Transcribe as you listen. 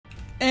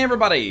Hey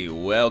everybody,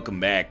 welcome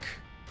back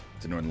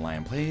to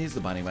Northernlion Plays, the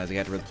Binding of Isaac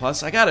AFTERBIRTH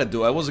Plus.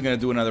 I wasn't gonna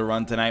do another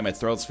run tonight. My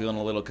throat's feeling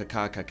a little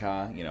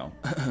caca, you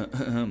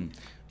know.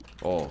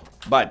 Oh,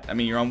 but I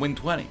mean, you're on win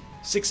 20.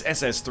 6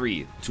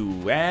 SS3 to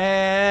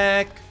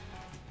whack.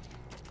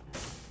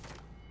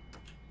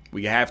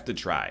 We have to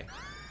try.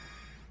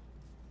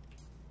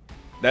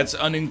 That's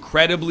an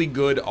incredibly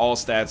good all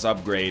stats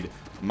upgrade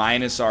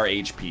minus our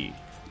HP.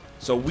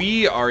 So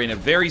we are in a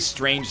very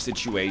strange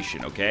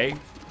situation, okay?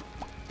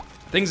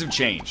 Things have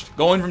changed.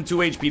 Going from 2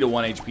 HP to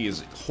 1 HP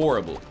is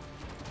horrible.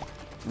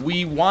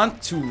 We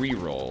want to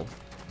reroll,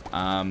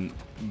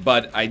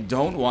 but I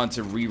don't want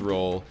to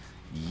reroll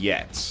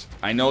yet.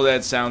 I know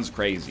that sounds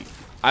crazy.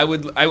 I will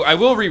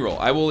reroll.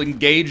 I will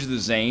engage the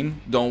Zane.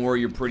 Don't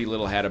worry your pretty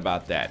little head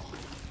about that.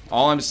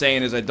 All I'm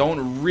saying is I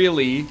don't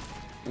really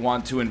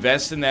want to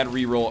invest in that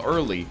reroll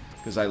early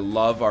because I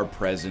love our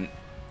present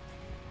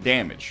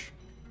damage.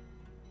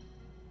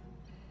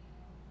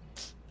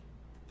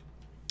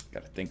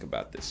 Gotta think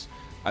about this.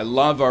 I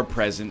love our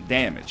present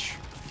damage.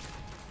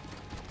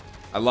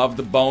 I love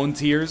the bone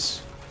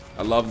tears.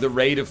 I love the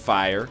rate of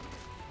fire.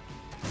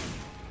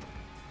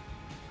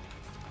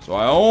 So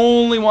I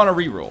only want to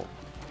reroll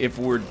if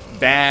we're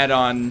bad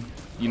on,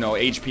 you know,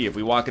 HP. If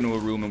we walk into a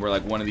room and we're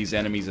like, one of these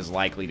enemies is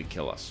likely to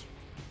kill us.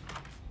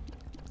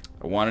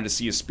 I wanted to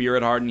see a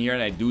Spirit Heart in here,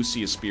 and I do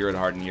see a Spirit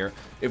Heart in here.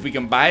 If we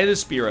can buy the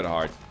Spirit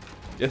Heart...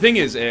 The thing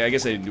is, I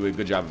guess I didn't do a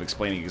good job of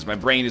explaining it because my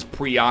brain is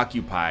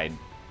preoccupied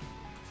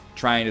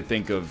trying to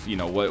think of, you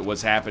know,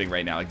 what's happening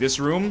right now. Like this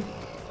room,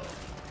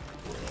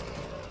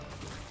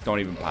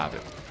 don't even pop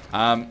it.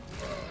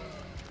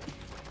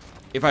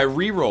 If I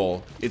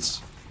reroll,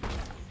 it's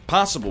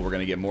possible we're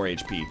gonna get more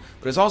HP,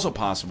 but it's also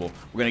possible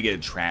we're gonna get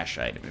a trash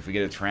item. If we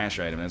get a trash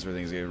item, that's where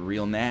things get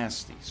real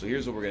nasty. So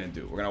here's what we're gonna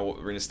do. We're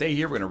gonna stay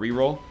here. We're gonna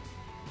reroll.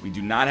 We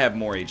do not have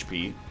more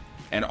HP,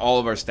 and all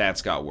of our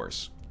stats got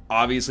worse.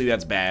 Obviously,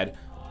 that's bad.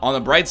 On the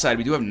bright side,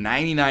 we do have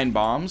 99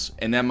 bombs,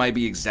 and that might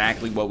be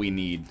exactly what we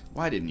need.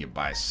 Why didn't you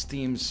buy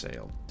Steam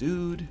Sale,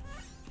 dude?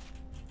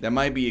 That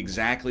might be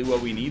exactly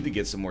what we need to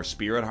get some more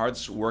Spirit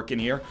Hearts working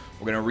here.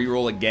 We're gonna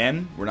reroll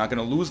again. We're not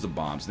gonna lose the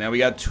bombs. Now we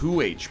got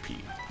 2 HP.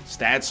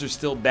 Stats are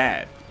still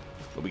bad,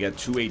 but we got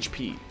 2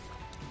 HP.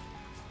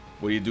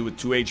 What do you do with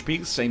 2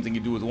 HP? Same thing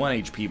you do with 1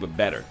 HP, but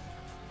better.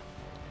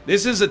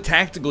 This is a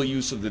tactical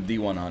use of the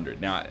D100.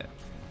 Now, I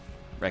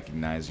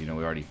recognize, you know,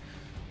 we already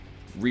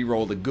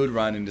re-rolled a good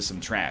run into some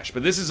trash.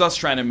 But this is us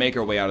trying to make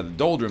our way out of the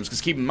doldrums,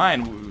 because keep in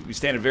mind, we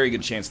stand a very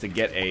good chance to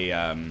get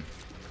a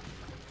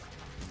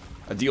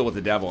deal with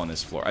the devil on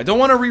this floor. I don't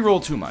want to re-roll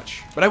too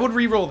much, but I would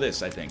re-roll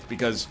this, I think,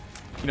 because,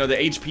 you know, the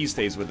HP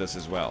stays with us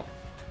as well.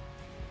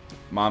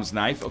 Mom's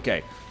knife?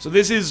 Okay. So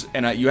this is,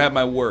 and you have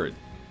my word,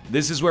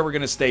 this is where we're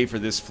going to stay for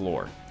this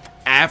floor.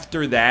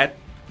 After that,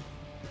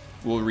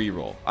 we'll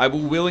re-roll. I will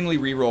willingly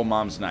re-roll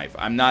Mom's knife.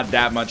 I'm not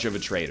that much of a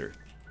traitor.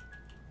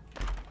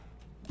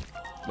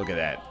 Look at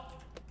that.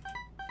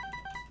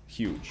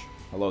 Huge.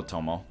 Hello,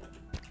 Tomo.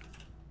 I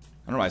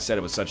don't know why I said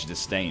it with such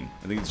disdain.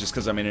 I think it's just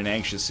because I'm in an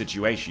anxious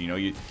situation. You know,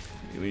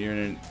 when you're in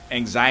an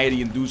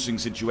anxiety-inducing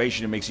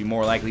situation, it makes you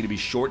more likely to be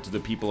short to the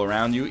people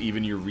around you,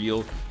 even your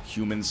real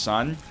human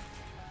son.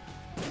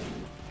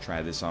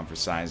 Try this on for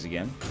size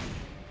again.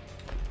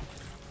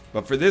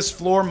 But for this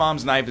floor,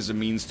 Mom's knife is a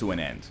means to an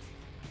end.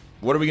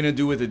 What are we going to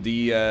do with the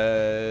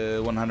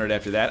D100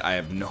 after that? I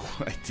have no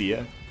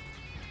idea.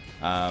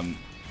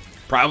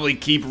 Probably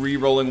keep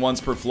re-rolling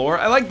once per floor.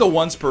 I like the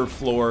once per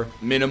floor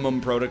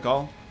minimum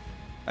protocol.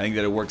 I think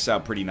that it works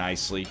out pretty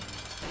nicely.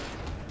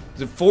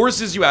 It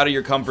forces you out of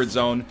your comfort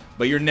zone,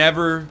 but you're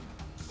never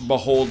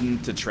beholden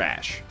to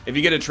trash. If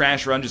you get a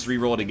trash run, just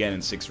re-roll it again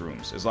in 6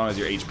 rooms, as long as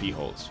your HP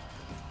holds.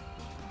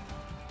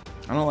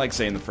 I don't like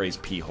saying the phrase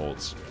P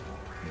holds.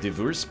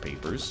 Diverse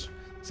papers.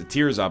 It's a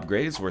tiers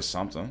upgrade. It's worth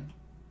something.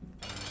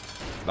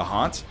 The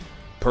Haunt.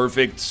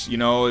 Perfect, you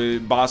know,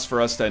 boss for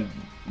us to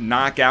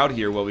knock out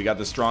here. Well, we got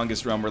the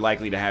strongest run we're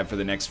likely to have for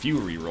the next few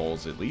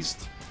re-rolls, at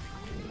least.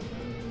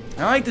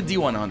 I like the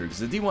D100, because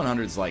the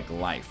D100 is like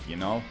life, you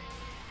know?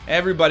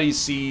 Everybody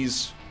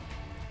sees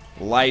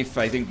life,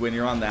 I think, when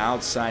you're on the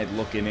outside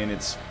looking in.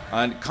 It's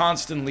on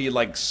constantly,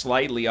 like,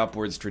 slightly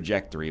upwards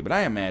trajectory. But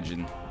I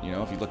imagine, you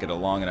know, if you look at a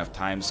long enough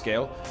time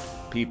scale,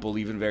 people,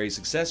 even very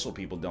successful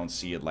people, don't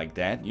see it like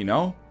that, you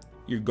know?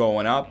 You're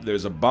going up,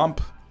 there's a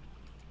bump.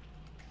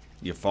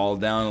 You fall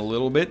down a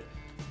little bit.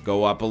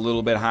 Go up a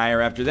little bit higher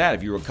after that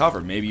if you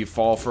recover. Maybe you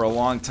fall for a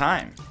long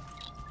time.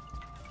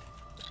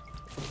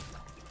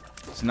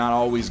 It's not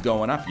always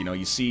going up, you know.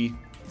 You see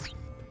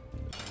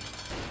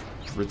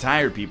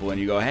retired people and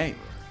you go, hey,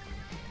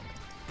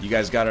 you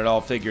guys got it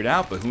all figured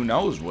out, but who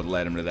knows what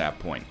led them to that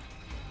point.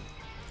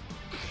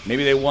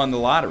 Maybe they won the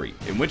lottery,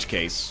 in which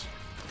case,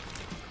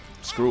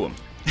 screw them.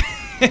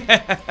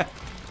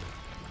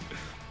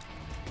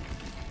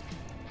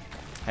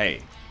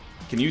 Hey,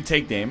 can you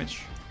take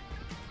damage?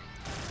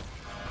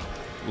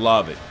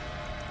 Love it.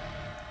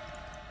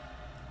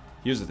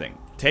 Here's the thing.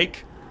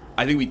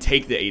 I think we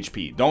take the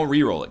HP. Don't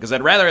re-roll it, because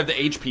I'd rather have the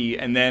HP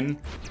and then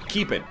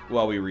keep it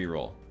while we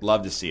re-roll.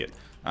 Love to see it.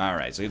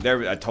 Alright, so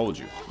there, I told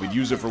you. We'd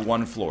use it for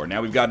one floor.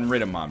 Now we've gotten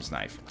rid of Mom's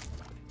Knife.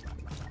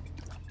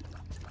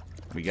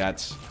 We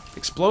got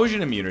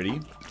explosion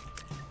immunity,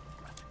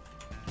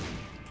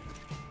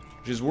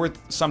 which is worth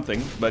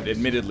something, but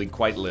admittedly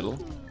quite little.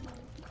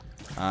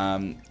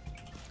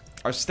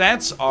 Our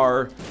stats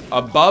are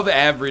above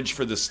average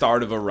for the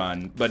start of a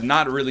run, but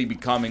not really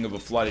becoming of a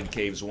Flooded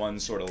Caves 1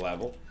 sort of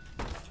level.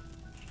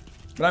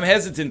 But I'm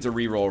hesitant to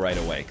reroll right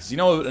away, because you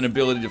know an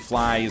ability to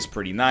fly is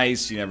pretty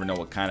nice. You never know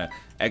what kind of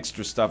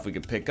extra stuff we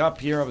could pick up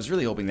here. I was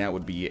really hoping that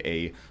would be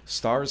a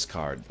stars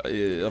card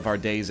of our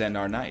days and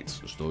our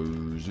nights.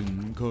 Stars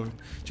in card,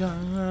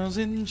 Charles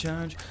in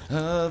charge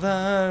of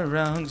our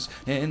wrongs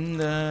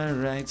and our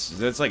rights.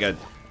 That's like a...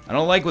 I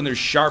don't like when there's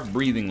sharp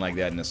breathing like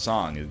that in a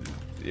song. It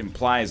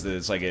implies that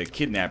it's like a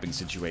kidnapping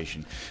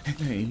situation.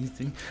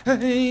 Anything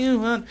I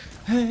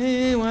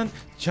want,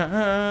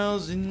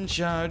 Charles in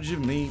charge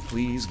of me.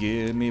 Please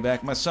give me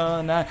back my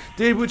son. I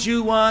did what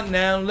you want,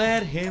 now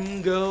let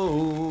him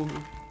go.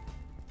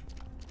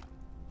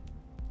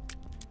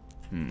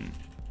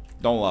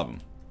 Don't love him.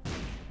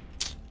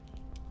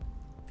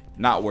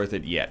 Not worth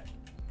it yet.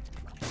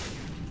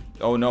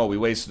 Oh no, we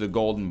wasted a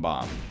golden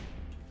bomb.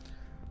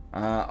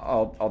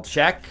 I'll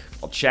check.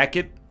 I'll check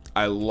it.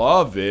 I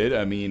love it.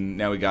 I mean,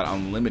 now we got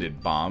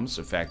unlimited bombs,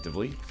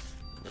 effectively.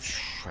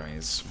 I mean,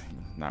 it's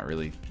not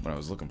really what I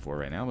was looking for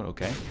right now, but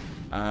okay.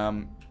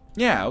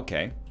 Yeah,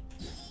 okay.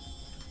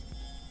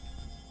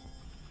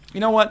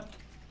 You know what?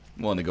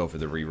 I'm willing to go for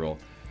the reroll.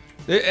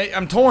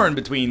 I'm torn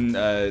between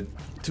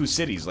two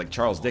cities like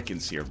Charles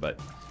Dickens here, but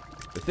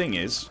the thing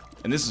is,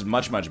 and this is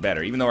much, much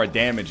better, even though our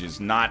damage is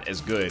not as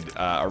good,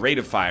 our rate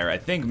of fire, I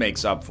think,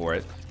 makes up for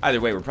it. Either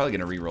way, we're probably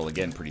going to reroll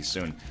again pretty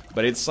soon.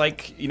 But it's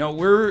like, you know,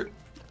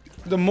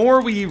 the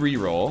more we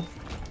reroll,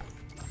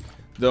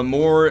 the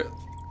more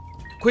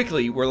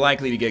quickly we're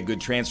likely to get good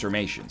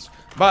transformations.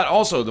 But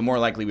also, the more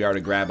likely we are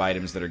to grab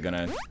items that are going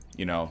to,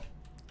 you know,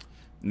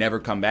 never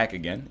come back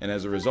again. And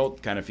as a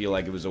result, kind of feel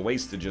like it was a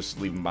waste to just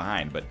leave them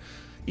behind. But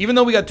even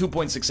though we got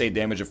 2.68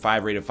 damage, a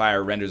 5 rate of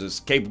fire renders us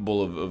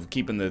capable of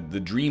keeping the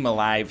dream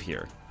alive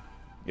here,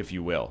 if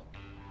you will.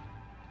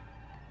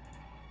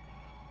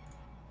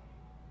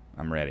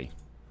 I'm ready.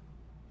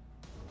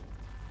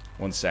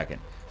 1 second.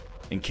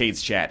 In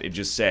Kate's chat, it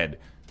just said,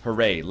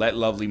 hooray, let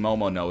lovely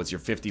Momo know it's your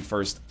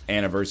 51st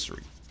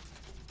anniversary.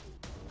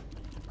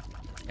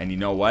 And you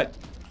know what?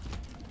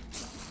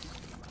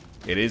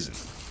 It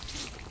isn't.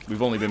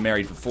 We've only been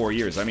married for 4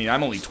 years. I mean,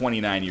 I'm only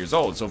 29 years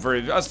old, so for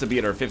us to be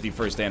at our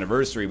 51st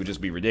anniversary would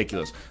just be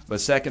ridiculous. But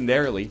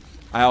secondarily,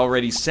 I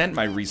already sent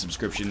my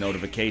resubscription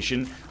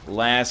notification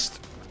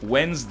last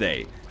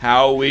Wednesday.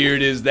 How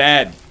weird is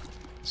that?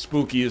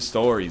 Spookiest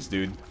stories,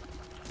 dude.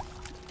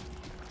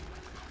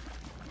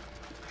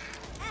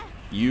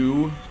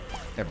 You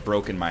have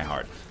broken my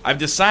heart. I've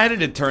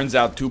decided it turns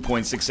out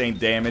 2.68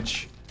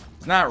 damage.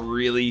 It's not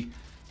really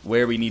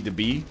where we need to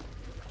be.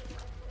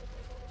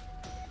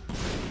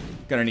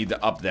 Gonna need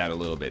to up that a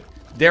little bit.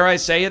 Dare I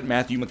say it,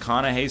 Matthew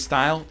McConaughey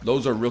style?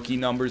 Those are rookie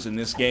numbers in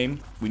this game.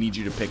 We need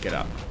you to pick it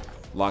up.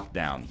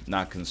 Lockdown,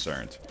 not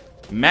concerned.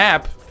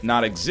 Map,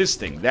 not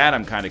existing. That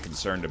I'm kind of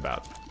concerned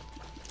about.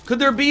 Could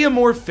there be a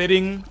more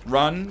fitting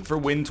run for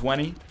Win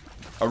 20?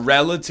 A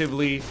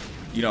relatively,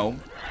 you know,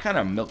 kind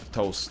of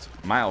milquetoast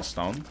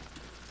milestone.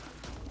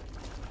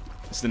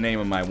 It's the name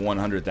of my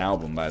 100th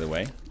album, by the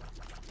way.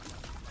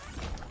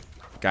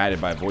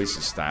 Guided by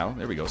Voices style.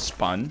 There we go,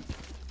 spun.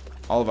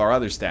 All of our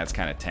other stats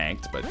kind of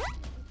tanked, but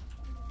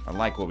I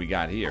like what we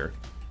got here.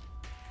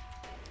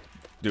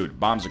 Dude,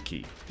 bombs are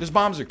key. Just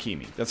bombs are key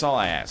me. That's all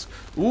I ask.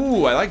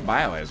 Ooh, I like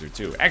Biohazard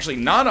too. Actually,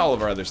 not all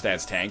of our other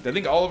stats tanked. I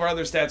think all of our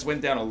other stats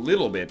went down a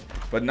little bit,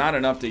 but not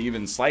enough to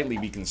even slightly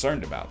be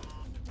concerned about.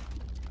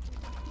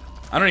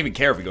 I don't even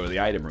care if we go to the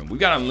item room. We've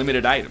got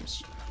unlimited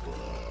items.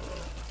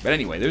 But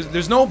anyway,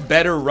 there's no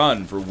better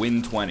run for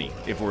Win 20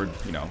 if we're,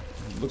 you know,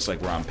 looks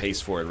like we're on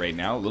pace for it right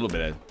now. A little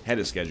bit ahead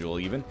of schedule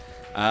even.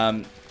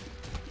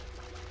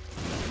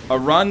 A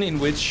run in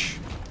which,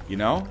 you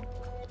know,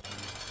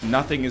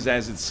 nothing is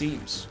as it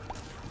seems.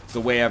 It's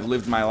the way I've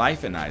lived my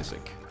life in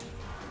Isaac.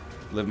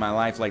 Live my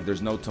life like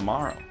there's no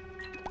tomorrow.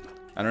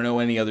 I don't know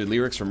any other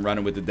lyrics from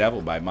Running with the Devil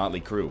by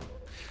Motley Crue.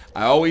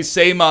 I always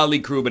say Motley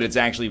Crue, but it's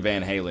actually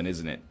Van Halen,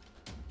 isn't it?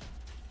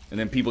 And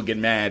then people get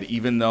mad,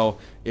 even though,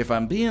 if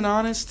I'm being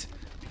honest,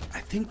 I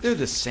think they're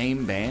the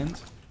same band.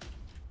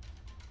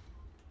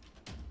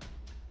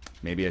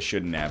 Maybe I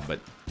shouldn't have, but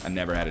I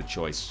never had a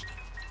choice.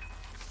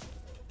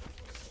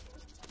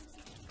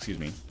 Excuse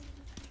me.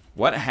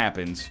 What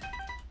happened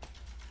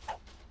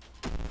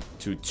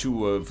to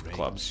 2 of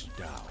clubs?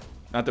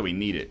 Not that we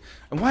need it.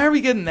 And why are we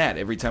getting that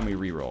every time we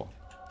reroll?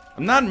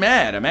 I'm not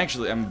mad.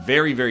 I'm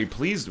very, very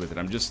pleased with it.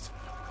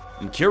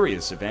 I'm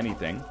curious, if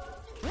anything.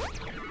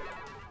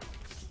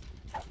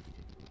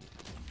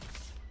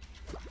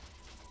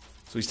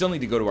 So we still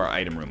need to go to our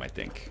item room, I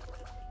think.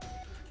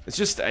 It's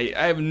just, I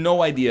have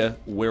no idea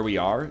where we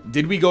are.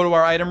 Did we go to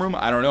our item room?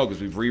 I don't know,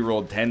 because we've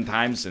rerolled 10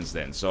 times since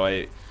then. So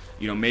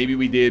you know, maybe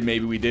we did,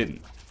 maybe we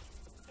didn't.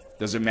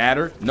 Does it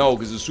matter? No,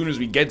 because as soon as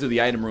we get to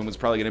the item room, it's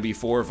probably going to be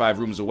 4 or 5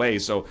 rooms away.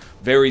 So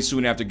very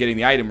soon after getting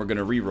the item, we're going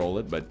to re-roll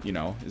it. But, you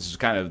know, this is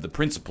kind of the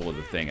principle of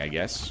the thing, I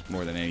guess,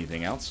 more than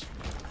anything else.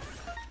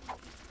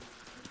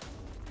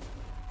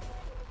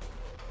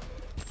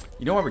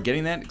 You know why we're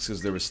getting that? It's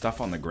because there was stuff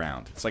on the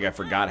ground. It's like I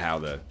forgot how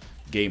the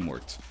game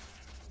worked.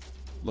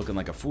 Looking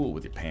like a fool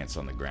with your pants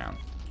on the ground.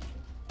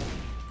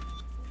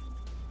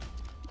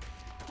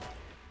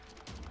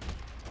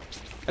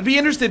 I'd be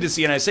interested to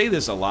see, and I say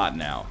this a lot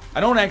now,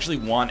 I don't actually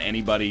want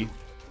anybody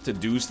to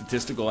do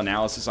statistical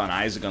analysis on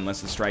Isaac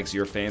unless it strikes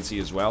your fancy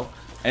as well.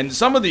 And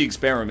some of the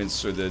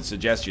experiments or the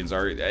suggestions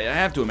are, I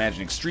have to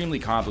imagine, extremely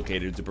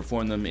complicated to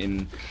perform them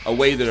in a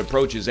way that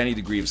approaches any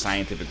degree of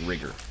scientific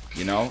rigor,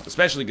 you know?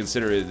 Especially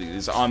consider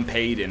it's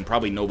unpaid and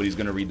probably nobody's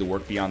going to read the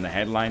work beyond the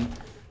headline.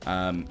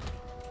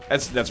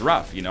 That's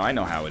rough, you know? I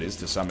know how it is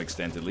to some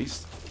extent at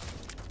least.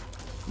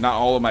 Not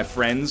all of my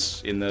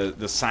friends in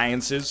the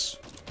sciences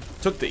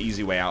took the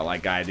easy way out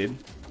like I did.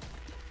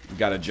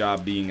 Got a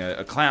job being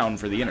a clown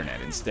for the internet.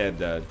 Instead,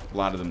 a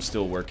lot of them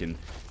still work in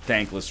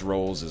thankless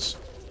roles as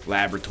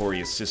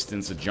laboratory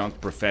assistants,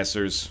 adjunct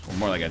professors, or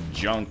more like a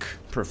junk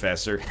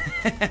professor.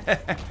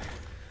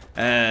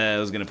 I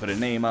was gonna put a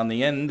name on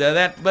the end of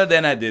that, but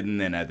then I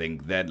didn't, and I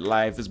think that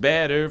life is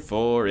better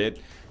for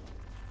it.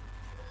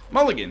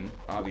 Mulligan,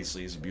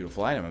 obviously, is a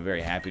beautiful item. I'm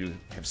very happy to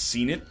have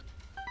seen it.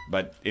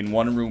 But in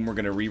one room, we're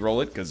going to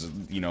re-roll it because,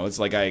 you know, it's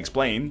like I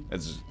explained.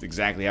 That's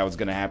exactly how it's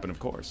going to happen, of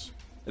course.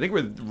 I think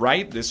we're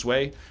right this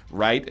way,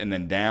 right, and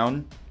then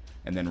down,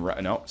 and then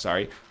right. No,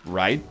 sorry,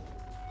 right.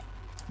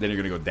 Then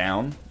you're going to go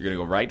down. You're going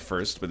to go right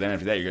first, but then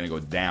after that, you're going to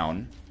go down.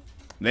 And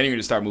then you're going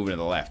to start moving to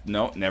the left.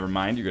 No, never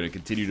mind. You're going to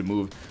continue to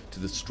move to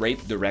the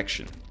straight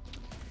direction.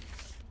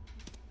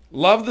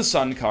 Love the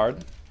sun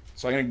card.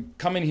 So I'm going to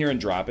come in here and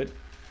drop it.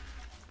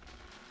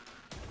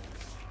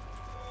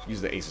 Use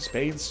the ace of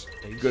spades.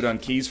 Good on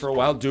keys for a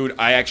while. Dude,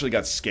 I actually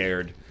got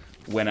scared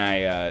when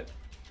I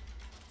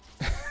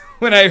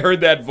when I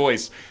heard that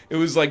voice. It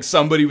was like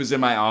somebody was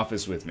in my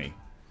office with me.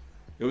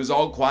 It was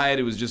all quiet.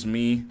 It was just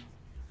me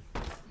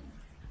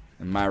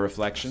and my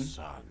reflection.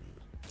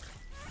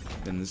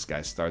 Then this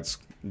guy starts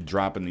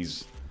dropping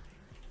these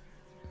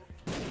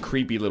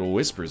creepy little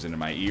whispers into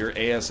my ear,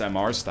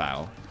 ASMR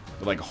style,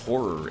 but like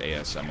horror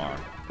ASMR.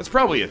 That's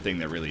probably a thing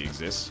that really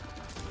exists.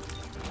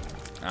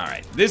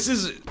 Alright, this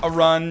is a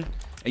run,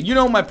 and you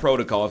know my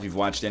protocol if you've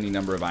watched any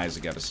number of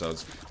Isaac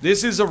episodes.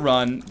 This is a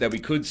run that we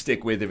could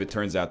stick with if it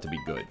turns out to be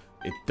good.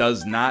 It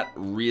does not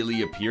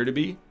really appear to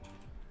be,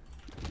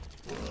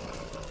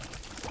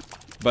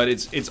 but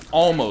it's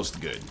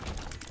almost good.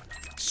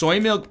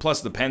 Soy milk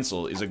plus the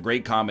pencil is a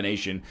great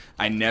combination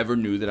I never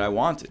knew that I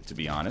wanted, to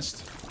be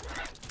honest.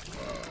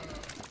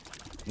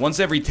 Once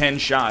every 10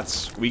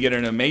 shots, we get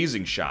an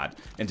amazing shot,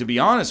 and to be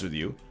honest with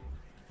you,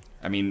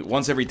 I mean,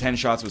 once every 10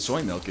 shots with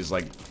soy milk is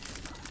like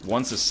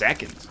once a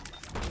second.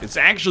 It's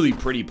actually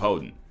pretty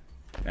potent.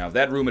 Now, if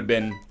that room had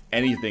been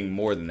anything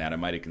more than that, I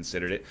might have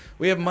considered it.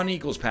 We have money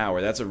equals power.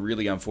 That's a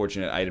really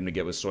unfortunate item to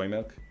get with soy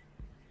milk.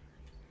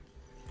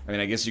 I mean,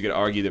 I guess you could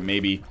argue that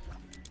maybe,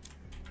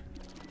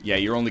 yeah,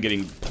 you're only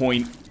getting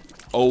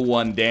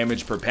 0.01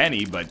 damage per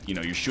penny, but, you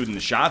know, you're shooting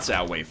the shots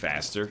out way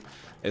faster.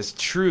 It's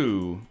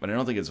true, but I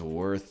don't think it's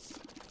worth,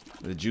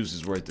 the juice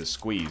is worth the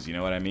squeeze, you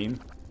know what I mean?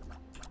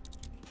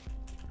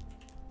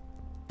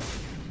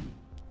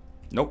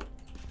 Nope.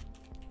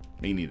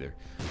 Me neither.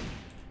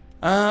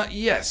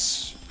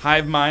 Yes.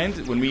 Hive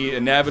Mind, when we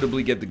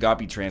inevitably get the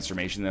Guppy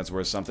transformation, that's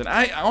worth something.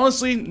 I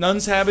honestly,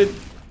 Nun's Habit,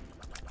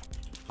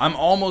 I'm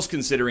almost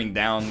considering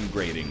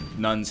downgrading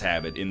Nun's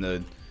Habit in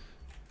the,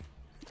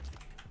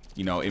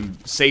 you know, in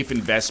safe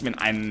investment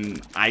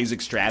on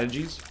Isaac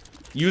strategies.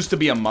 Used to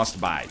be a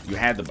must-buy. You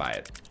had to buy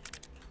it.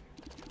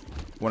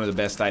 One of the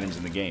best items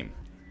in the game.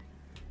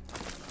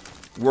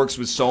 Works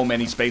with so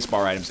many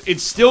spacebar items.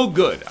 It's still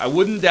good. I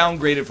wouldn't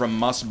downgrade it from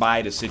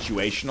must-buy to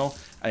situational.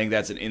 I think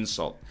that's an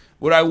insult.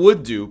 What I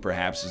would do,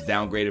 perhaps, is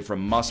downgrade it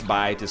from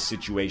must-buy to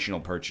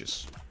situational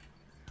purchase.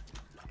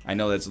 I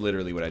know that's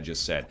literally what I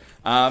just said.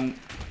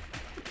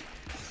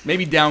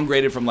 Maybe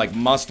downgrade it from, like,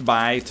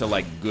 must-buy to,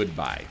 like,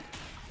 good-buy.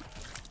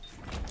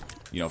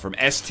 You know, from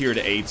S tier to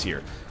A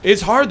tier.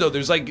 It's hard, though.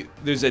 There's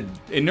a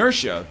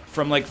inertia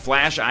from, like,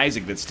 Flash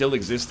Isaac that still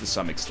exists to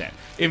some extent.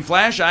 In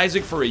Flash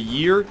Isaac, for a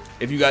year,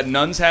 if you got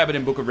Nun's Habit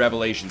and Book of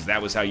Revelations,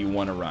 that was how you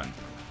won a run.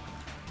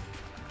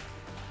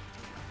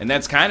 And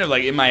that's kind of,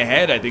 like, in my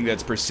head, I think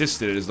that's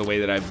persisted as the way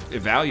that I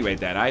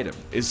evaluate that item.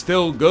 It's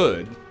still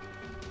good,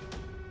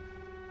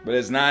 but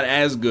it's not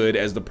as good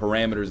as the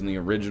parameters in the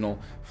original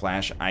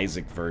Flash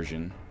Isaac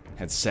version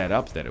had set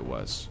up that it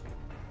was.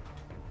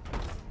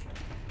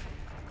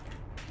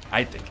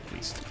 I think, at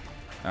least.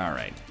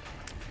 Alright.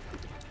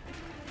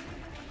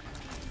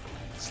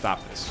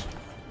 Stop this.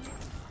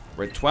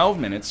 We're at 12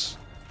 minutes,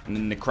 and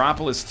then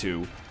Necropolis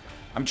 2.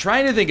 I'm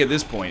trying to think at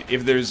this point,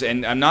 if there's,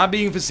 and I'm not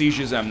being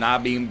facetious, I'm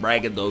not being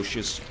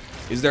braggadocious,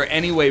 is there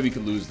any way we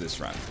could lose this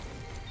run?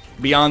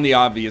 Beyond the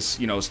obvious,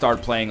 you know,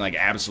 start playing like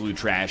absolute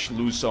trash,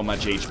 lose so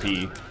much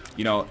HP,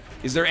 you know,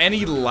 is there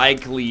any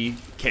likely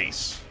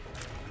case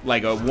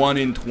like a 1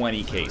 in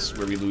 20 case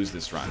where we lose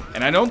this run.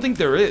 And I don't think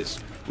there is.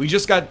 We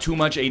just got too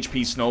much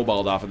HP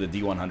snowballed off of the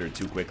D100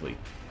 too quickly.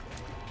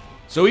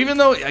 So even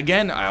though,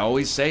 again, I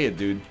always say it,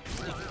 dude.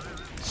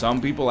 Some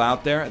people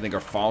out there, I think, are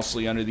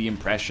falsely under the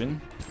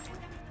impression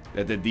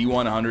that the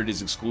D100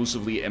 is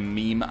exclusively a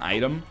meme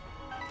item.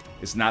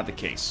 It's not the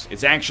case.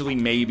 It's actually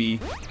maybe...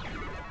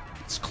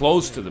 it's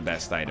close to the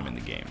best item in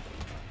the game.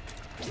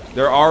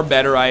 There are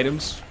better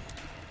items.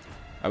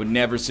 I would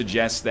never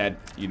suggest that,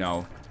 you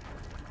know...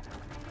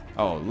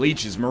 oh,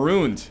 Leech is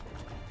marooned.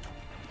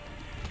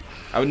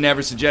 I would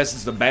never suggest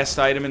it's the best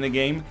item in the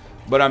game.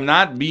 But I'm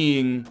not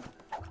being,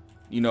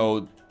 you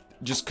know,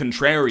 just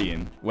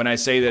contrarian when I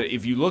say that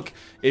if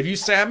you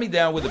sat me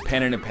down with a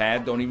pen and a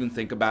pad, don't even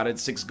think about it,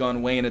 6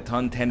 gun, weighing a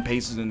ton, 10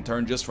 paces in a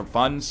turn just for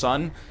fun,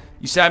 son.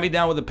 You sat me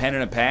down with a pen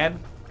and a pad,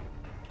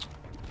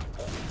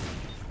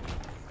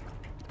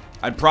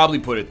 I'd probably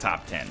put it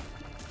top 10.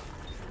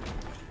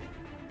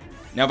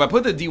 Now, if I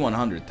put the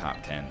D100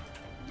 top 10,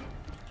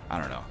 I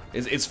don't know.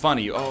 It's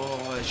funny.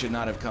 Oh, I should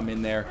not have come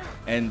in there.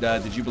 And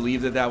did you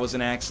believe that that was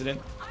an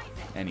accident?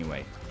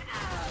 Anyway.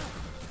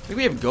 I think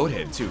we have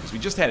Goathead, too, because we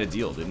just had a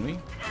deal, didn't we?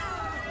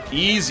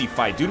 Easy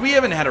fight. Dude, we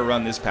haven't had a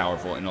run this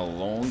powerful in a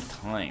long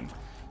time.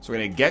 So we're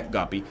going to get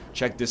Guppy.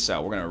 Check this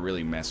out. We're going to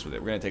really mess with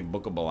it. We're going to take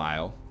Book of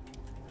Belial.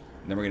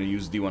 And then we're going to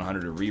use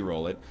D100 to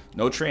re-roll it.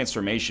 No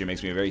transformation.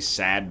 Makes me a very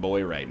sad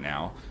boy right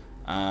now.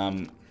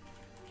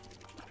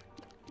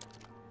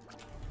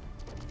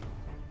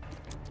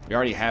 We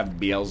already have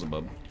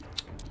Beelzebub.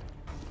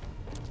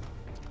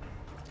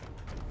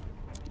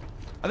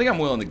 I think I'm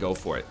willing to go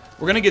for it.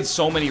 We're going to get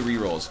so many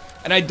rerolls.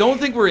 And I don't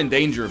think we're in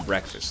danger of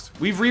breakfast.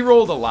 We've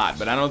rerolled a lot,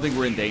 but I don't think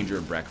we're in danger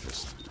of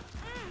breakfast.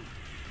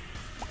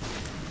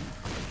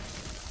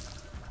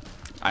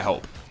 I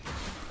hope.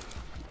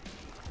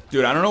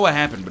 Dude, I don't know what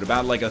happened, but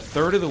about like a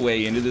third of the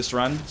way into this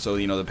run, so,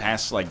 you know, the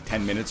past like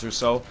 10 minutes or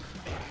so,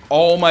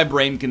 all my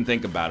brain can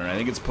think about, and I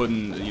think it's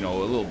putting, you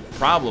know, a little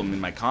problem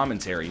in my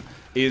commentary,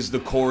 is the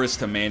chorus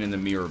to Man in the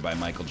Mirror by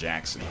Michael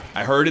Jackson.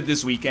 I heard it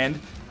this weekend,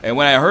 and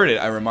when I heard it,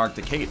 I remarked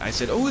to Kate. I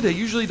said, oh, they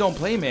usually don't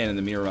play Man in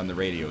the Mirror on the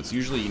radio. It's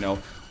usually, you know,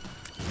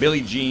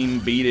 Billie Jean,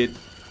 Beat It,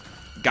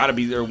 Gotta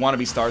Be There, Wanna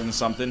Be Starting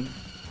Something.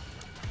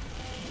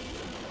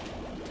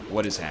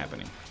 What is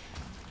happening?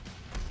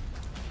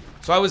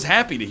 So I was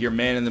happy to hear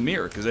Man in the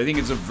Mirror, because I think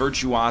it's a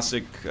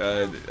virtuosic,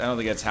 I don't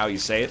think that's how you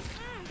say it,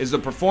 is the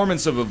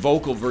performance of a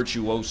vocal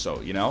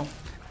virtuoso, you know?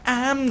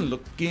 I'm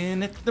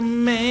looking at the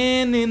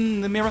man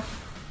in the mirror.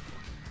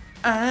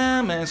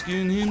 I'm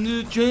asking him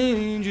to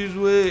change his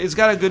way. It's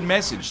got a good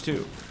message,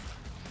 too.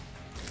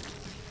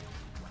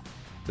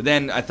 But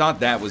then I thought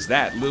that was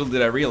that. Little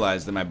did I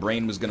realize that my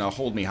brain was going to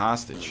hold me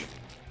hostage.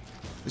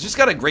 It's just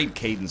got a great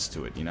cadence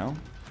to it, you know?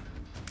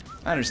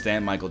 I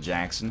understand Michael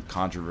Jackson,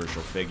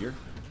 controversial figure.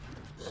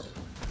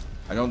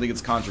 I don't think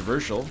it's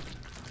controversial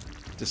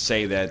to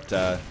say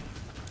that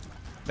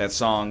that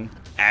song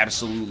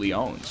absolutely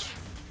owns.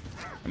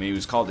 I mean, he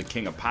was called the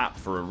King of Pop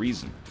for a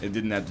reason. It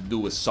didn't have to do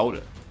with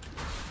soda.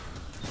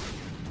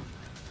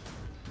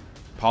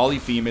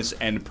 Polyphemus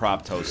and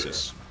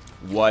proptosis.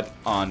 What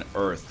on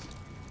earth?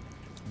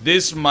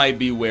 This might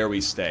be where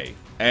we stay.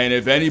 And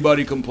if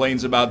anybody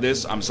complains about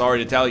this, I'm sorry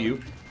to tell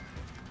you,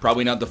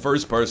 probably not the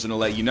first person to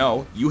let you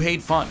know, you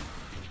hate fun.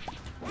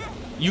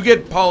 You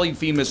get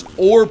Polyphemus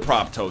or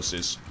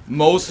proptosis,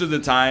 most of the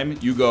time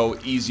you go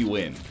easy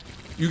win.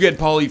 You get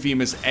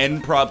Polyphemus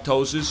and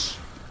proptosis,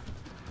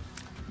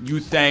 you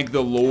thank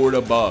the Lord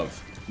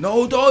above.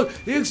 No, don't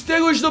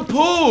extinguish the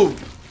poop!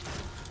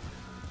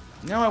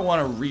 Now I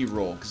want to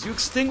re-roll, because you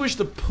extinguished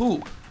the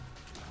poop.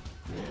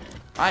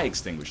 I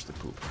extinguished the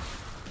poop.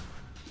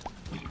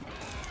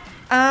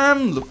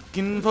 I'm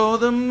looking for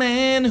the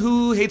man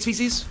who hates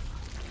feces.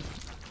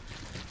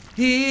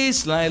 He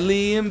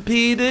slightly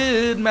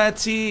impeded my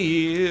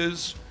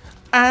tears.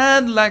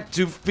 I'd like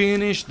to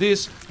finish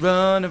this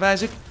run of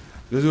Isaac.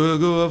 We'll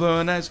go over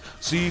a nice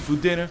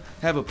seafood dinner,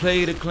 have a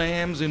plate of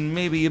clams and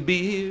maybe a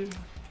beer.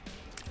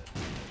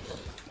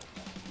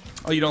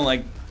 Oh, you don't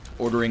like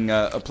ordering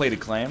a plate of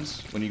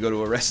clams when you go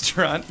to a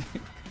restaurant?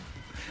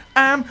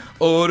 I'm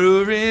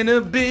ordering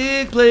a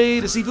big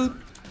plate of seafood,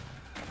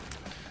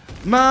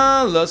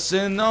 mollusks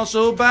and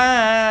also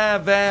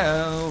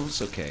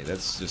bivalves. Okay,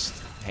 that's just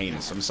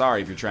heinous. I'm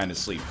sorry if you're trying to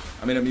sleep.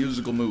 I'm in a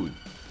musical mood.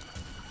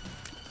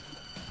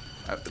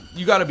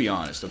 You gotta be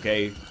honest,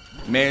 okay?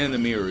 Man in the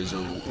Mirror is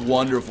a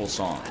wonderful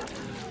song.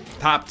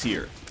 Top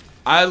tier.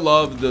 I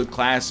love the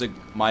classic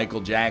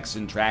Michael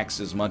Jackson tracks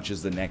as much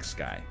as the next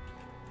guy.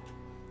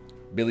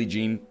 Billie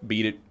Jean,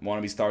 Beat It,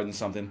 Wanna Be Starting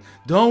Something.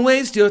 Don't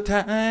waste your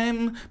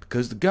time,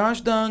 because the gosh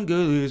darn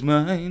girl is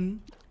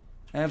mine.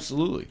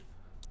 Absolutely.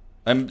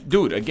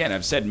 Dude, again,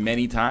 I've said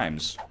many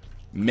times,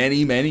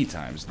 many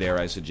times, dare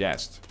I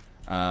suggest,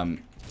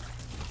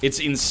 it's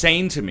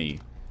insane to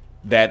me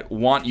that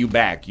Want You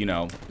Back, you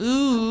know,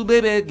 ooh,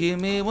 baby, give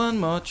me one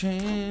more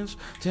chance,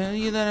 tell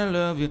you that I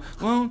love you,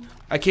 won't.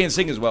 I can't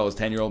sing as well as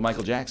 10-year-old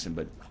Michael Jackson,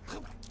 but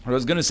what I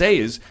was going to say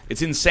is,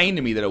 it's insane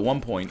to me that at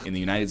one point in the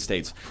United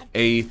States,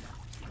 a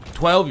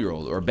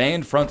 12-year-old or a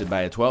band fronted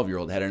by a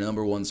 12-year-old had a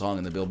 #1 song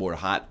in the Billboard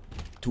Hot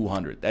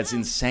 200. That's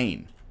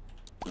insane.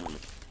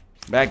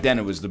 Back then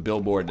it was the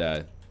Billboard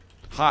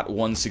Hot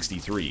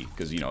 163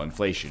 because, you know,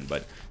 inflation.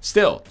 But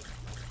still,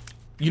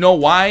 you know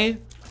why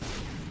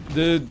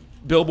the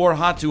Billboard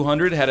Hot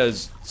 200 had a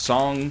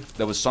song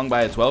that was sung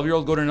by a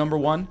 12-year-old go to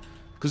 #1?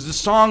 Because the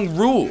song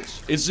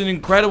rules. It's an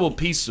incredible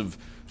piece of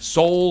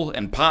soul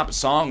and pop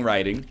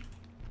songwriting.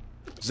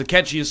 It's the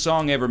catchiest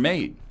song ever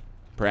made,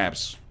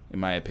 perhaps, in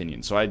my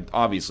opinion. So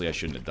obviously I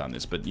shouldn't have done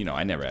this, but, you know,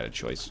 I never had a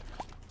choice.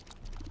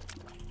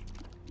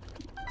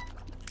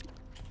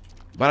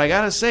 But I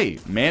gotta say,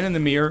 Man in the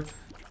Mirror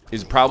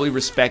is probably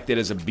respected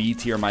as a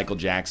B-tier Michael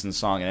Jackson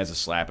song and as a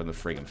slap in the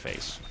friggin'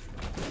 face.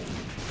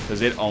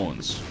 Because it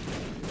owns.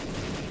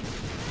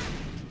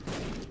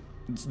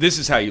 This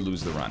is how you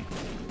lose the run.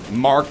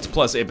 Marked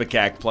plus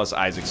Ipecac plus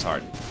Isaac's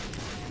Heart.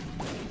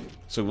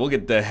 So we'll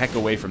get the heck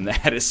away from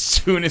that as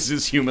soon as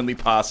is humanly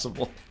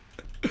possible.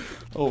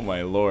 Oh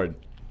my lord.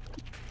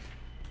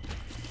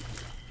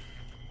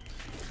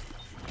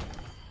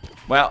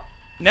 Well,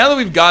 now that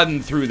we've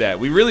gotten through that,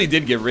 we really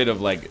did get rid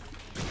of, like,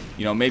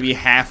 you know, maybe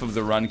half of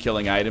the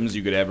run-killing items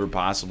you could ever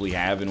possibly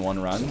have in one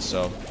run,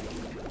 so...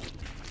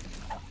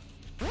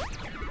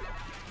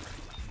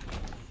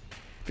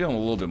 Feeling a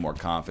little bit more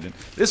confident.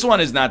 This one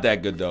is not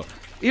that good, though.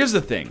 Here's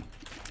the thing.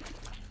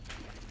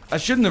 I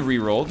shouldn't have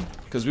re-rolled,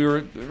 because we were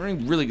in a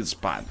really good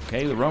spot,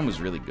 okay? The run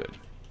was really good.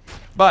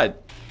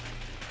 But,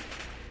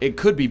 it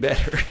could be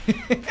better.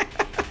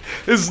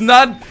 This is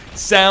not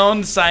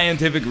sound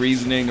scientific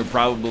reasoning or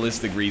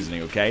probabilistic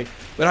reasoning, okay?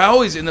 But I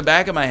always, in the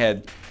back of my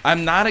head,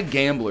 I'm not a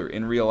gambler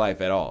in real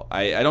life at all.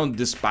 I don't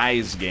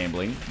despise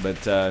gambling,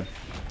 but,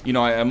 you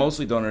know, I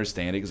mostly don't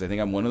understand it, because I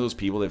think I'm one of those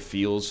people that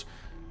feels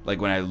like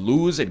when I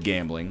lose at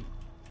gambling,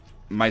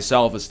 my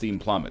self-esteem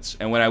plummets.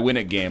 And when I win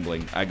at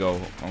gambling, I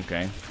go,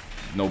 okay,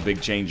 no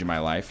big change in my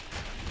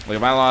life. Like,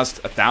 if I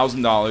lost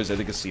 $1,000 at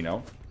the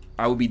casino,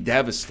 I would be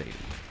devastated.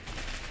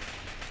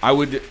 I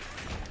would,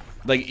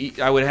 like,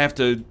 I would have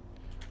to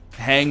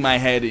hang my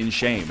head in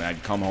shame, and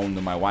I'd come home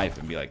to my wife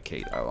and be like,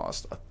 Kate, I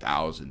lost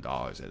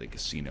 $1,000 at the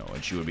casino.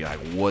 And she would be like,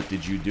 what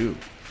did you do?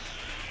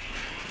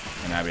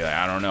 And I'd be like,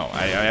 I don't know.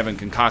 I haven't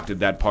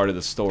concocted that part of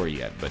the story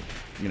yet, but,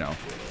 you know.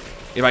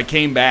 If I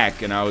came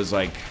back and I was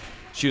like,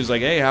 she was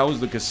like, hey, how was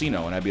the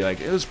casino? And I'd be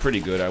like, it was pretty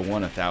good. I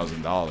won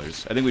 $1,000.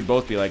 I think we'd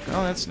both be like,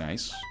 oh, that's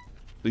nice.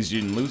 At least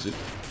you didn't lose it.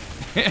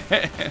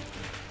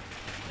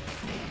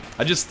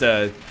 I just,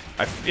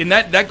 and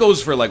that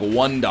goes for like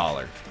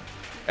 $1,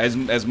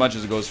 as much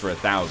as it goes for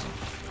 1,000.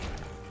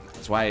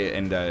 That's why,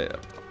 and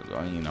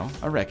you know,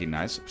 I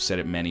recognize, I've said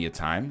it many a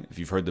time. If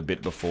you've heard the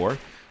bit before,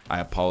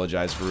 I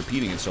apologize for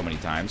repeating it so many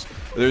times.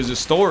 There's a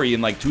story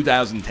in like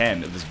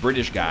 2010 of this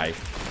British guy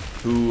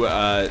who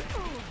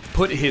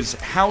put his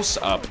house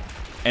up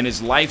and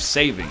his life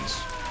savings.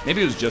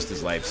 Maybe it was just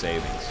his life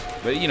savings,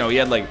 but you know, he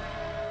had like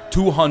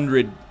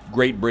 200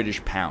 Great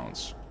British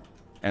pounds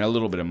and a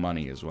little bit of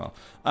money as well.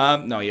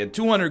 No, he had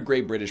 200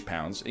 Great British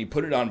pounds, and he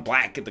put it on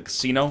black at the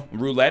casino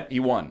roulette. He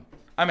won.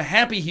 I'm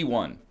happy he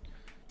won,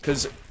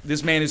 because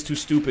this man is too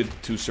stupid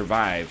to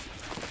survive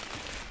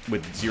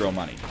with zero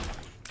money.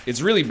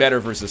 It's really better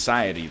for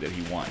society that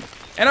he won.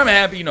 And I'm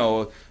happy, you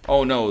know,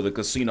 oh no, the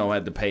casino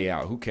had to pay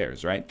out. Who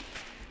cares, right?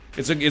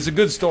 It's a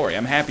good story.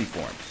 I'm happy for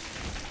him.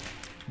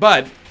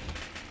 But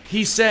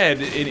he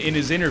said in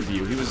his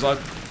interview, he was like,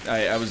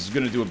 I was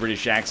going to do a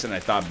British accent, I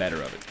thought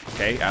better of it,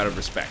 okay? Out of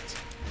respect.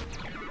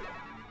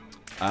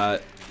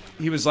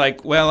 He was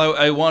like, well,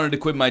 I wanted to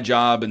quit my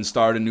job and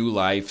start a new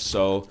life,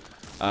 so...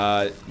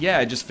 yeah,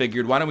 I just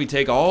figured, why don't we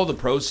take all the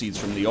proceeds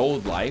from the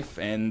old life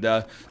and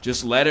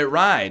just let it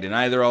ride, and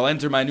either I'll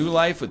enter my new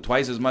life with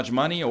twice as much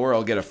money or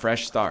I'll get a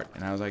fresh start.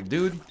 And I was like,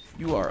 dude,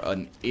 you are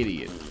an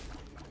idiot.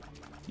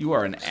 You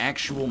are an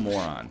actual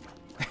moron.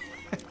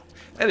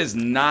 That is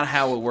not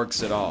how it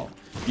works at all.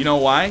 You know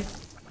why?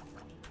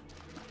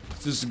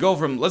 Just to go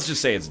from, let's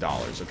just say it's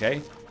dollars,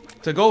 okay?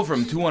 To go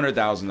from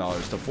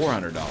 $200,000 to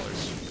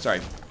 $400.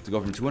 Sorry, to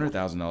go from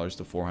 $200,000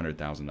 to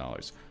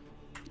 $400,000.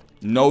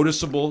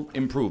 Noticeable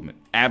improvement.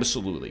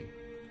 Absolutely.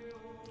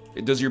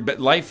 Does your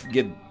life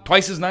get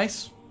twice as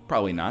nice?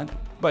 Probably not.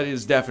 But it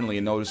is definitely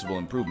a noticeable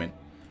improvement.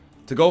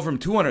 To go from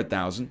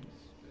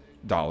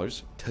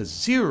 $200,000 to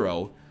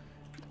zero,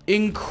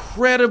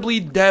 incredibly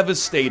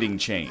devastating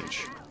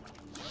change.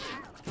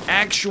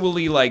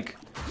 Actually, like,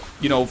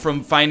 you know,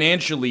 from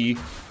financially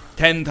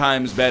 10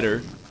 times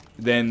better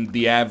than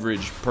the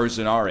average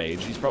person our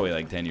age. He's probably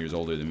like 10 years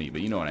older than me,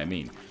 but you know what I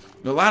mean.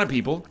 A lot of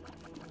people...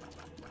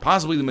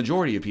 Possibly the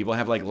majority of people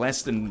have like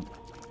less than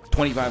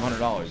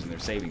 $2,500 in their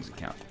savings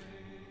account.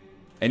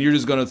 And you're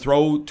just going to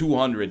throw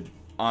 200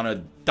 on a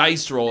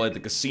dice roll at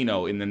the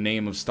casino in the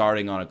name of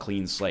starting on a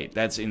clean slate.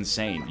 That's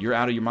insane. You're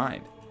out of your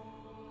mind.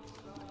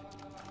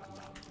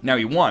 Now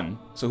he won,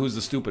 so who's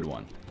the stupid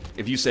one?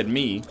 If you said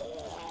me,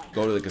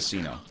 go to the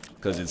casino,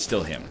 because it's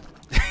still him.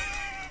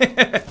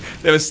 That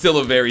was still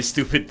a very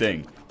stupid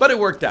thing. But it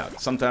worked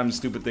out. Sometimes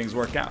stupid things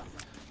work out.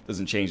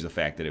 Doesn't change the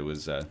fact that it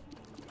was...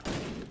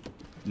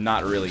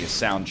 not really a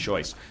sound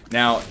choice.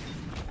 Now,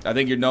 I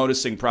think you're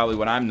noticing probably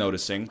what I'm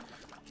noticing.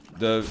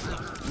 The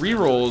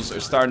rerolls are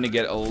starting to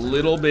get a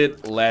little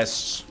bit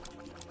less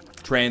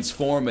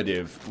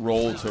transformative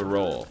roll to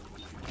roll.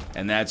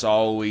 And that's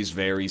always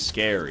very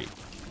scary.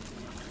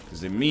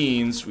 Because it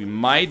means we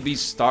might be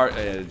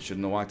shouldn't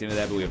have walked into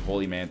that, but we have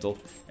Holy Mantle.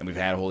 And we've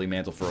had Holy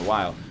Mantle for a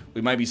while.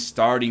 We might be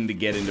starting to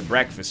get into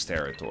breakfast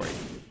territory.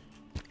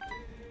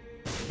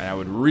 And I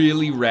would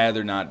really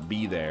rather not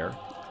be there.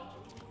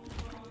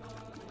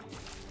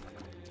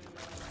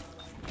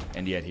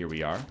 And yet here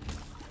we are.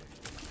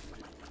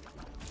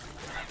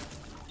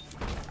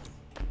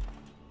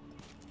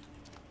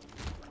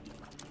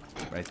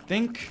 I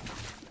think...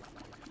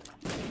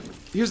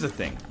 Here's the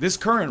thing. This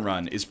current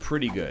run is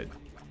pretty good.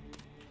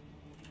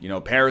 You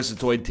know,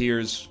 Parasitoid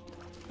Tears,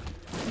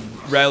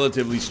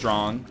 relatively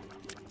strong.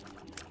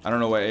 I don't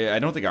know why. I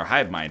don't think our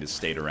Hive Mind has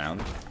stayed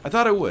around. I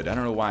thought it would. I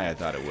don't know why I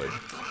thought it would.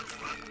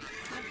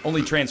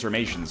 Only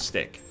transformations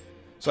stick.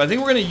 So I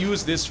think we're going to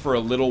use this for a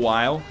little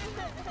while.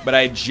 But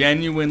I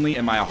genuinely,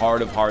 in my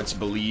heart of hearts,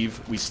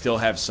 believe we still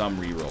have some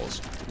rerolls.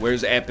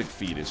 Where's Epic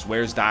Fetus?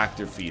 Where's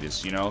Dr.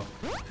 Fetus, you know?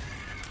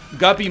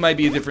 Guppy might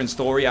be a different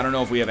story. I don't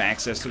know if we have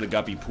access to the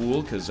Guppy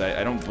pool, because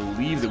I don't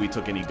believe that we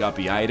took any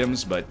Guppy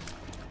items, but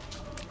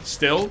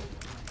still,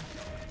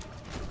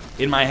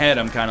 in my head,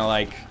 I'm kind of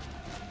like,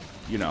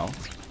 you know,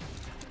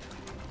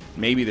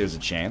 maybe there's a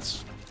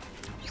chance.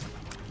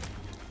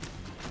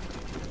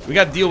 We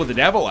got to deal with the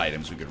devil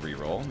items we could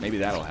reroll. Maybe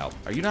that'll help.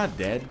 Are you not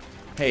dead?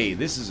 Hey,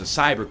 this is a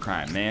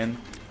cybercrime, man.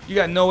 You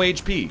got no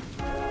HP.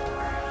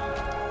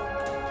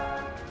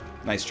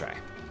 Nice try.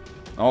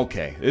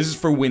 Okay, this is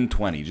for win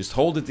 20. Just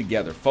hold it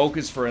together.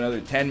 Focus for another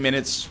 10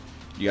 minutes.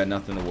 You got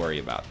nothing to worry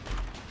about.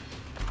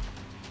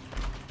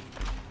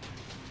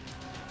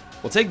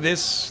 We'll take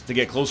this to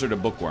get closer to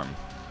Bookworm.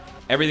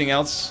 Everything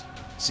else,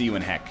 see you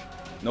in heck.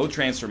 No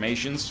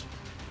transformations.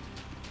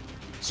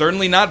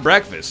 Certainly not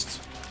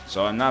breakfast.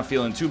 So I'm not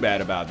feeling too bad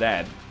about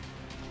that.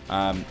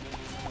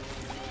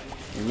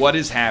 What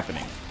is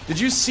happening? Did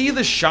you see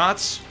the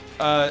shots?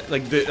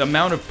 Like the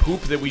amount of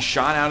poop that we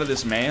shot out of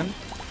this man?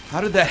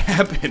 How did that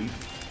happen?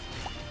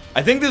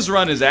 I think this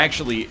run is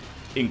actually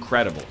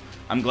incredible.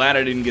 I'm glad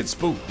I didn't get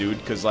spooked, dude,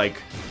 because, like,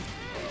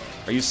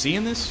 are you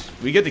seeing this?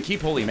 We get to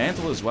keep Holy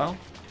Mantle as well?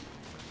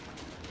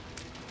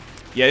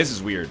 Yeah, this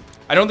is weird.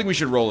 I don't think we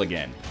should roll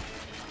again.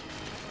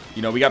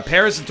 You know, we got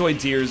Parasitoid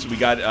Tears. We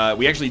got,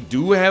 we actually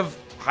do have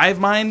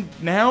Hive Mind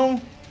now.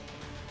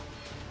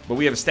 But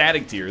we have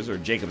Static Tears, or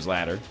Jacob's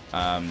Ladder.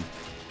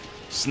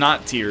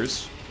 Snot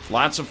Tears.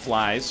 Lots of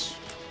flies.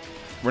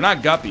 We're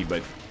not Guppy,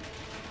 but...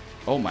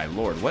 Oh my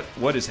lord,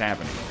 what is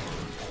happening?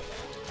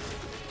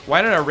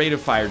 Why did our rate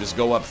of fire just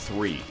go up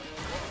 3?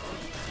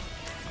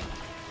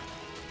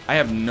 I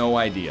have no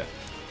idea.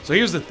 So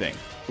here's the thing.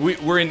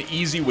 We're in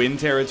easy win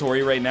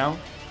territory right now.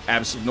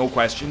 Absolutely, no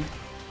question.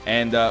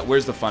 And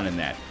where's the fun in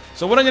that?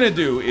 So what I'm going to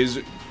do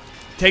is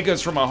take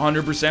us from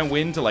 100%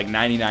 win to like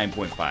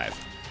 99.5.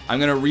 I'm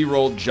going to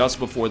re-roll just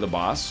before the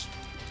boss.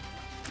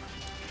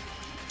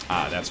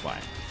 Ah, that's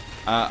fine.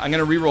 I'm going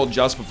to re-roll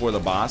just before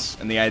the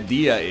boss. And the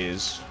idea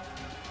is...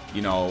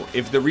 You know,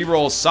 if the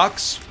reroll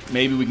sucks,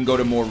 maybe we can go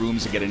to more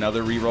rooms and get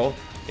another reroll.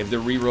 If the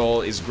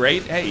reroll is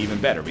great, hey, even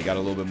better. We got a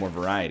little bit more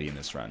variety in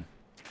this run.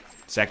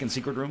 Second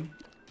secret room?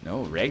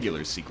 No,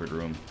 regular secret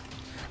room.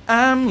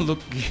 I'm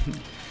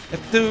looking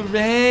at the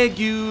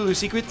regular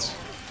secrets.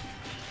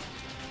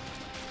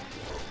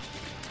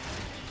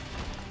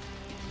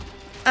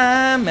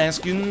 I'm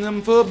asking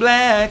them for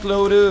Black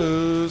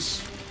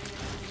Lotus.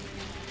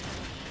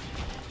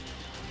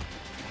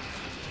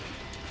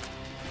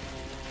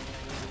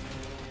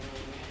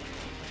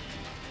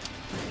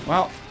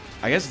 Well,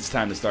 I guess it's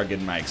time to start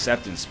getting my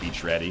acceptance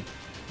speech ready.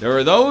 There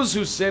are those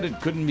who said it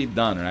couldn't be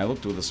done, and I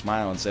looked with a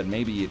smile and said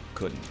maybe it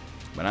couldn't.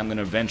 But I'm going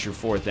to venture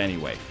forth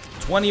anyway.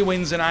 20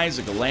 wins in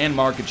Isaac, a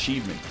landmark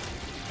achievement.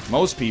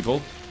 Most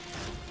people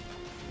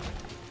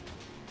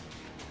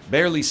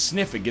barely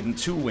sniff at getting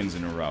 2 wins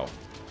in a row.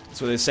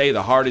 So they say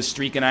the hardest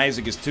streak in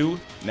Isaac is 2,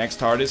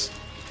 next hardest,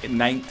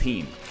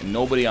 19. And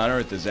nobody on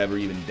Earth has ever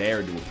even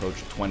dared to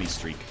approach a 20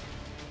 streak.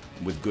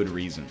 With good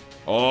reason.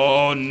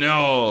 Oh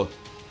no!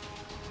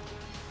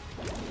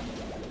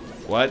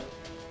 What?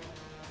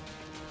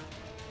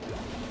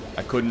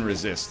 I couldn't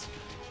resist.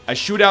 I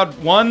shoot out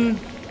 1.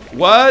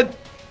 What?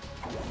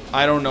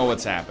 I don't know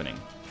what's happening.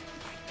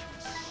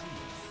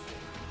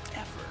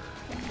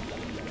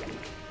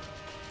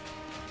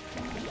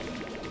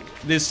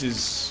 This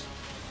is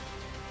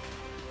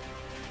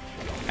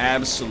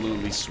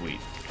absolutely sweet.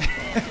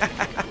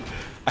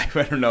 I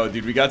don't know,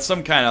 dude. We got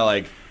some kind of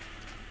like...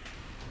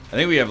 I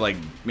think we have like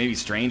maybe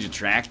Strange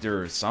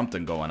Attractor or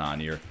something going on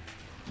here.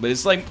 But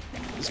it's like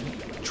it's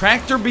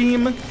Tractor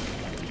Beam,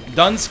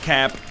 Dunce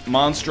Cap,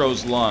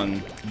 Monstro's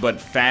Lung, but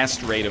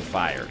fast rate of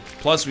fire.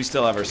 Plus we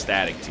still have our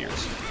Static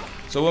Tears.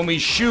 So when we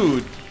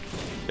shoot,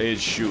 it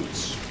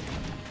shoots.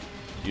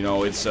 You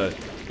know, it's a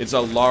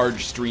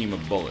large stream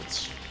of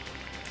bullets.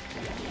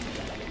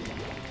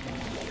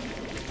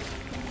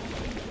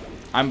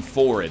 I'm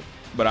for it,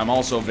 but I'm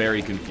also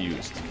very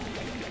confused.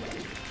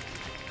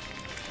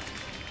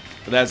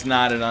 But that's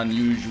not an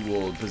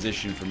unusual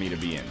position for me to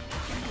be in.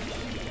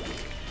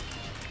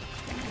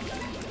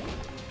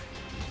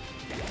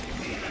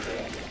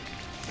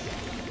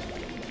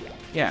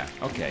 Yeah,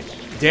 okay.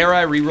 Dare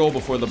I reroll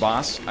before the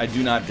boss? I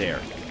do not dare.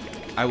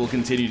 I will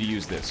continue to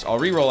use this. I'll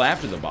reroll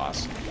after the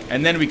boss.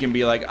 And then we can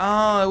be like,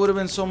 oh, it would have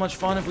been so much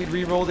fun if we'd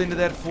rerolled into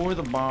that for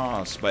the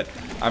boss. But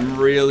I'm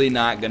really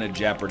not going to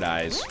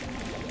jeopardize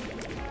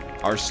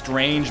our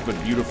strange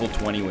but beautiful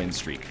 20 win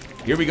streak.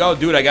 Here we go,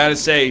 dude. I got to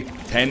say,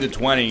 10 to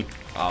 20,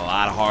 a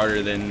lot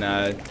harder than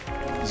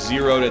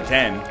 0 to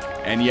 10.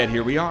 And yet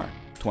here we are.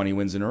 20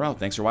 wins in a row.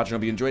 Thanks for watching. I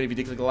hope you enjoyed it. If you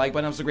did, click the like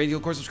button. It was a great deal.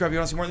 Of course, subscribe if you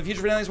want to see more in the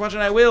future. For now, thanks for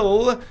watching. I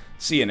will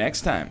see you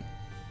next time.